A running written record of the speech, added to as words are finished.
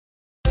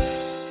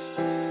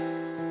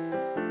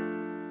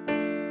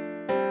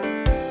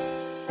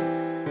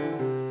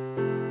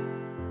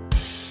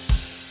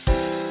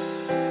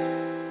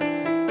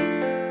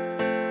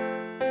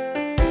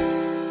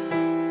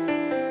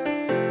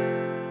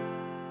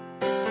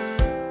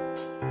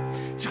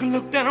Took a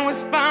look down a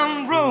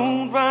westbound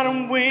road, right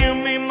away I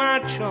made my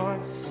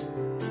choice.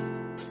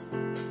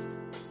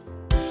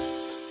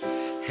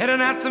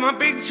 Heading out to my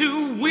big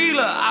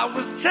two-wheeler, I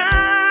was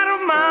tired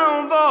of my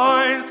own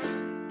voice.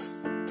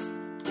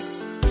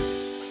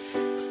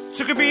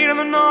 Took a beat on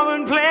the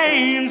northern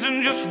plains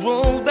and just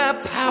rolled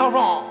that power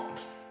on.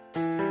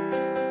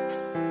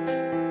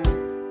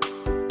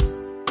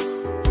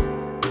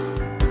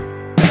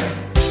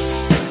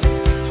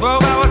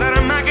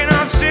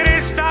 City,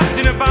 stopped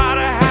in a bar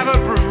to have a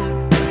brew.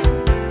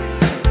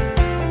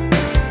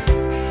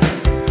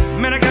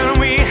 Met a girl and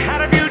we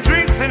had a few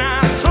drinks, and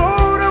I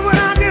told her what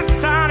I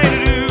decided to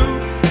do.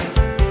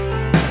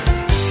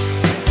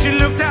 She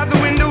looked out the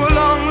window a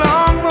long,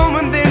 long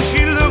moment, then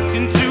she looked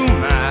into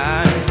my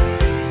eyes.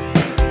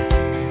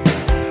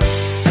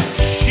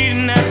 She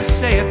didn't have to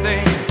say a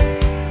thing.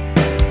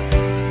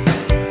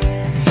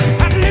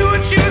 I knew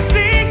what she was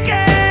thinking.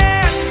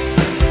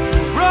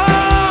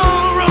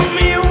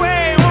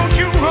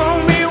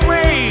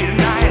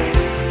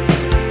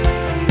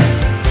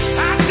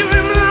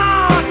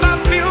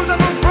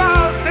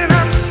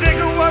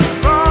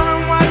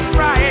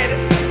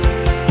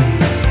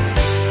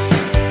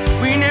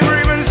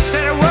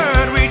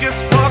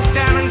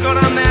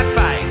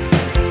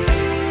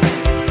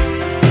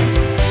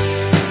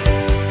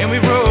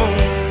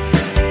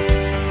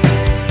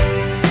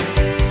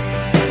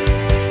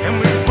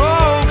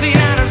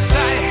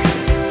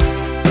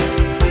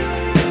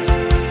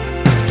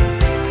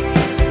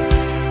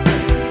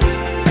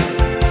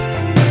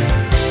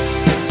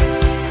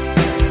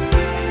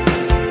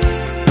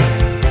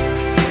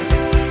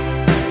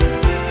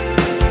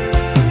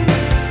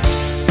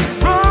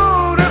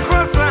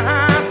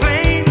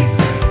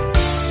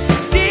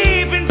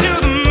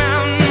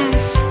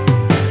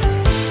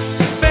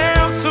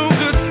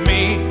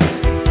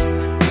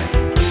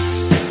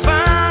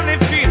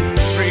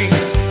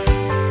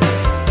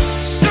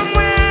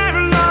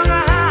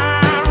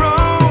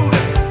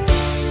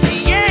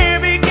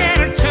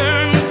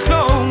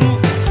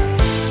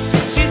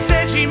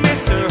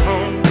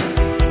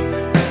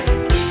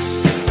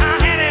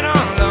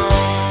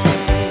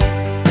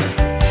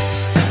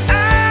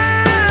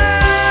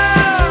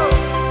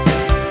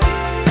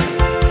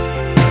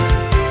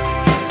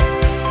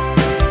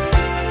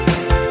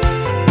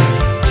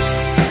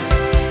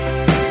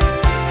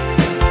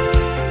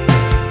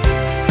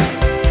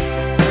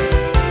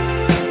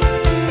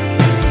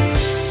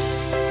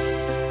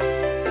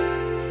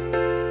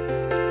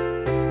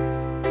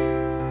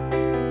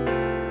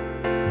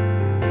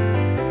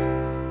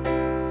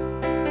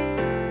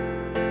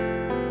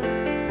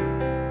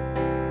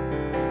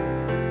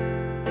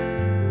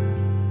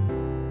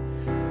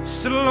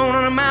 Stood alone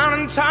on a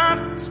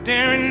mountaintop,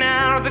 staring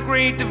out of the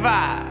great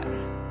divide.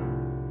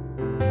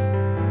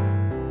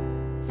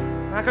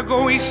 I could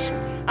go east,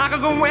 I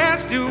could go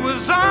west, it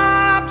was all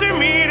up to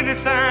me to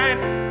decide.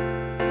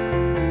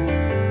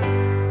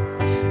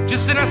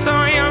 Just then I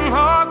saw a young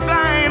hawk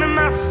flying and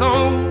my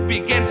soul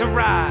began to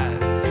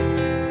rise.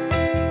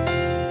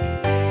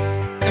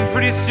 And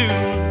pretty soon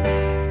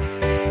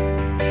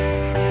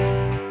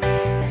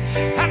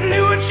I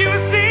knew what she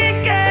was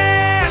thinking.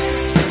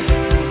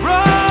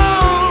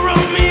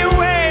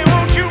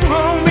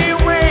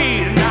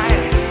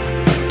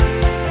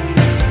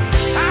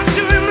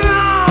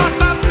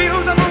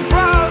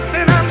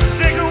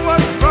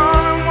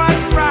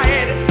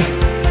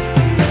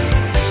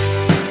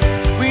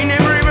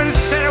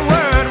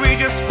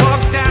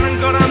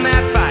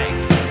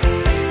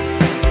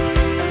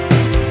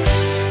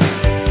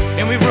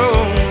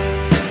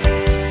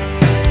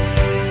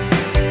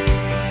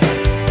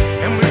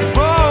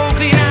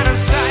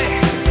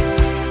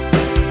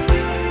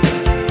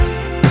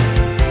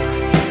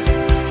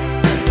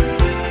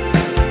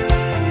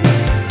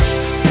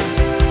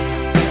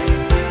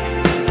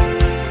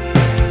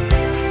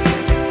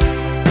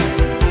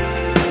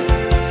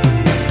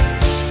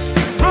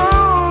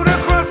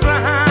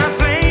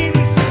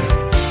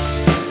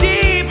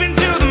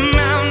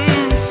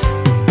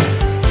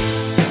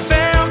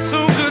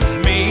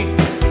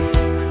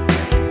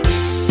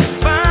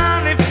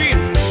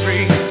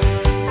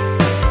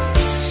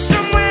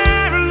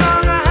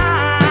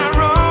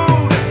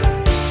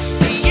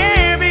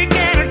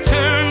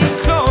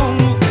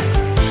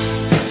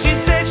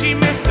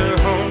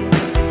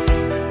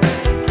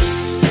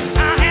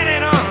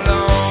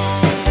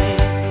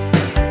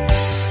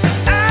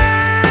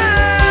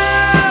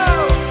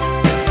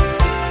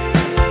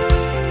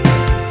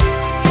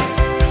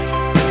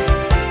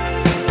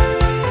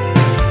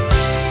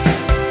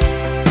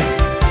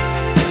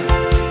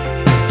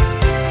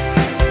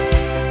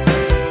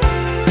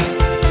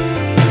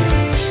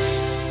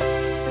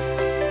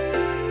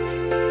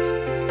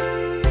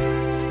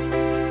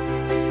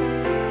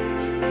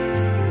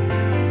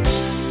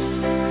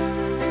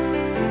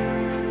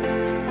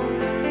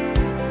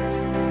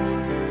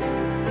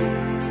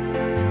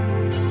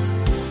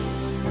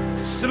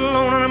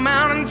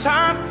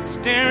 mountaintop,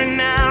 staring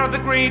out of the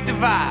great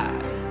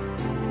divide.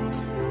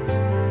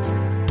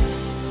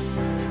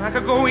 I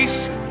could go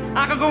east,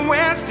 I could go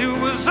west, it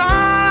was all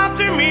up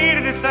to me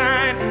to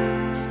decide.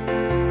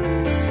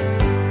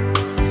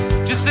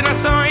 Just then I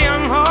saw